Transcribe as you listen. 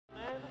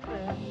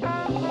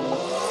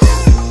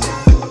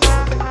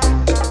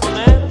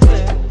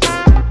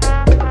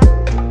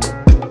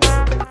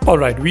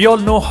Alright, we all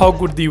know how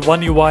good the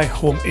One UI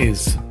Home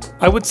is.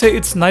 I would say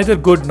it's neither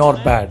good nor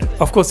bad.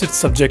 Of course, it's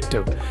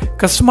subjective.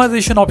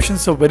 Customization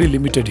options are very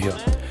limited here.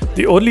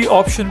 The only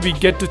option we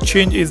get to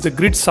change is the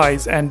grid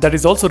size, and that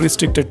is also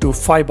restricted to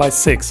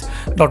 5:6,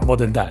 not more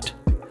than that.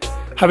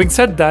 Having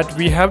said that,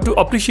 we have to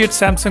appreciate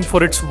Samsung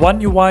for its One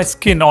UI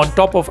skin on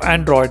top of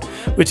Android,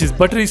 which is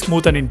buttery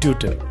smooth and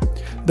intuitive.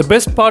 The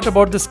best part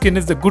about the skin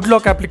is the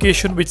Goodlock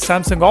application which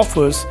Samsung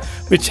offers,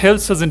 which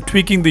helps us in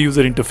tweaking the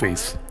user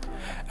interface.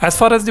 As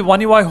far as the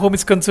One UI Home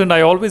is concerned,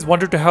 I always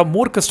wanted to have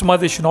more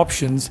customization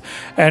options,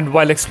 and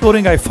while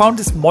exploring I found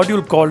this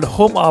module called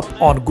Home Up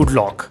on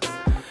Goodlock.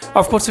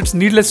 Of course, it's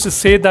needless to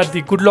say that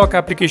the Goodlock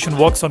application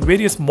works on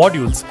various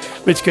modules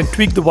which can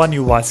tweak the One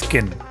UI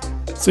skin.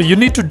 So you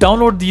need to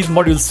download these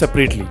modules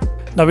separately.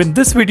 Now in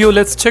this video,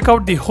 let's check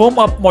out the Home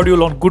Up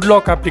module on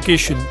Goodlock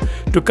application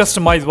to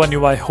customize One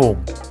UI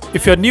Home.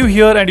 If you're new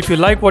here and if you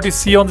like what you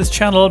see on this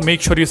channel, make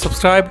sure you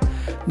subscribe.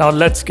 Now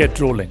let's get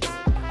rolling.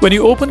 When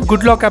you open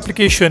Goodlock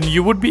application,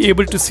 you would be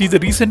able to see the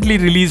recently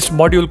released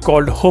module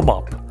called Home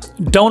Up.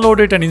 Download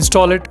it and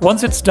install it.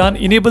 Once it's done,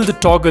 enable the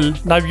toggle.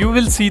 Now you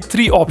will see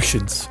three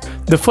options.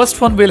 The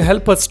first one will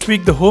help us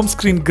tweak the home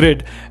screen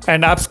grid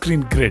and app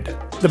screen grid.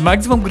 The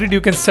maximum grid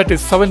you can set is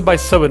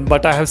 7:7,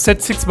 but I have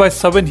set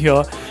 6:7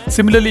 here.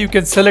 Similarly, you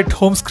can select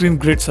home screen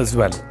grids as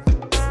well.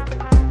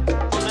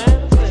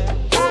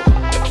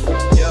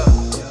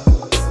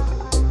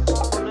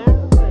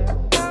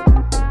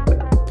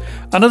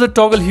 Another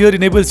toggle here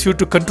enables you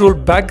to control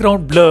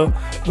background blur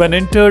when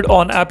entered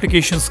on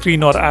application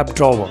screen or app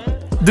drawer.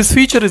 This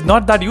feature is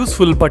not that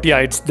useful, but yeah,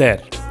 it's there.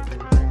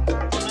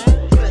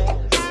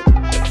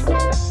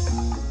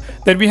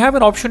 Then we have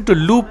an option to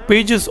loop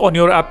pages on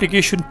your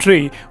application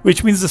tray,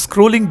 which means the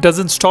scrolling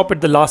doesn't stop at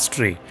the last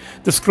tray.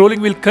 The scrolling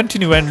will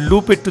continue and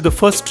loop it to the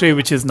first tray,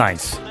 which is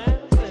nice.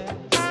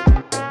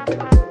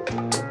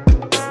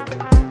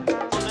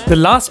 The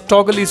last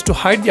toggle is to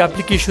hide the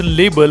application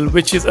label,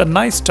 which is a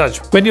nice touch.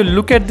 When you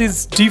look at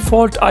these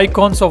default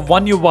icons of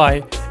One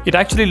UI, it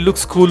actually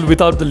looks cool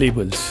without the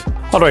labels.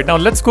 Alright, now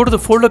let's go to the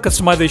folder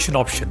customization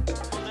option.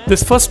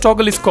 This first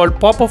toggle is called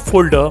Pop-up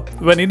Folder.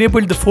 When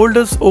enabled, the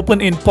folders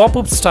open in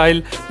pop-up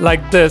style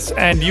like this,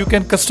 and you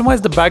can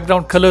customize the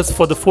background colors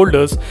for the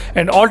folders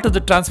and alter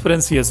the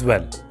transparency as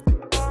well.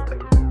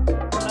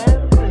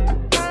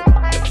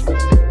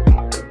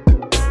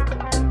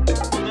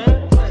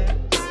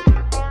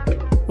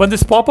 When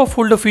this pop-up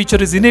folder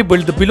feature is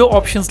enabled, the below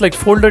options like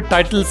folder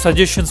title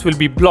suggestions will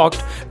be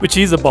blocked, which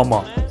is a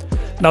bummer.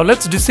 Now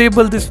let's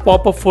disable this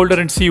pop-up folder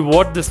and see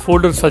what this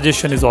folder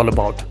suggestion is all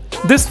about.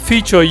 This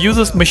feature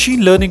uses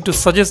machine learning to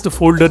suggest the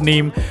folder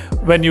name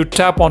when you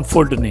tap on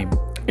folder name.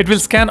 It will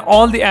scan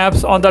all the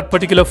apps on that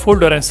particular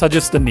folder and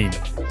suggest the name.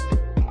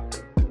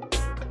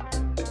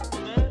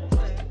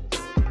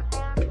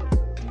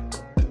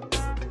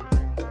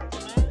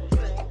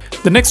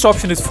 The next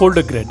option is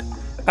folder grid.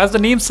 As the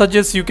name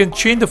suggests, you can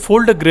change the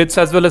folder grids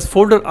as well as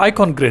folder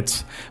icon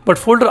grids. But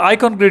folder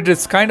icon grid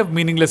is kind of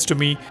meaningless to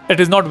me. It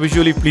is not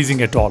visually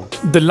pleasing at all.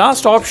 The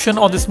last option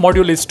on this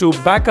module is to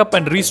backup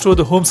and restore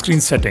the home screen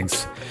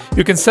settings.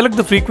 You can select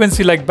the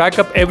frequency like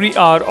backup every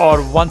hour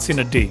or once in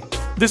a day.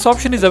 This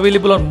option is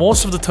available on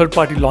most of the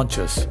third-party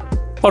launchers.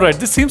 Alright,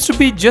 this seems to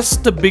be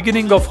just the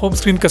beginning of home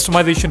screen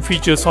customization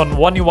features on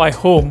One UI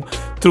Home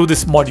through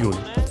this module.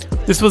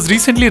 This was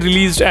recently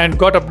released and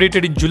got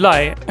updated in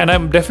July, and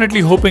I'm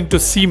definitely hoping to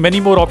see many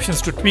more options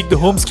to tweak the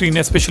home screen,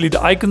 especially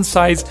the icon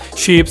size,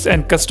 shapes,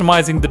 and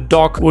customizing the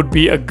dock would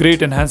be a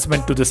great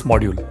enhancement to this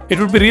module. It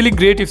would be really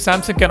great if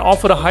Samsung can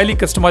offer a highly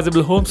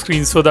customizable home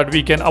screen so that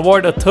we can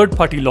avoid a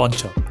third-party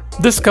launcher.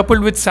 This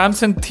coupled with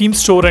Samsung Theme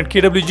Store and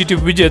KWGT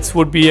widgets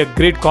would be a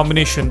great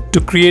combination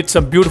to create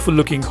some beautiful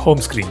looking home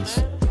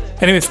screens.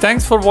 Anyways,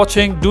 thanks for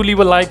watching. Do leave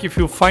a like if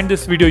you find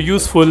this video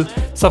useful.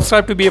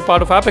 Subscribe to be a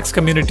part of Apex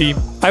community.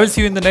 I will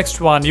see you in the next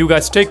one. You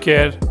guys take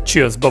care.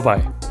 Cheers.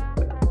 Bye-bye.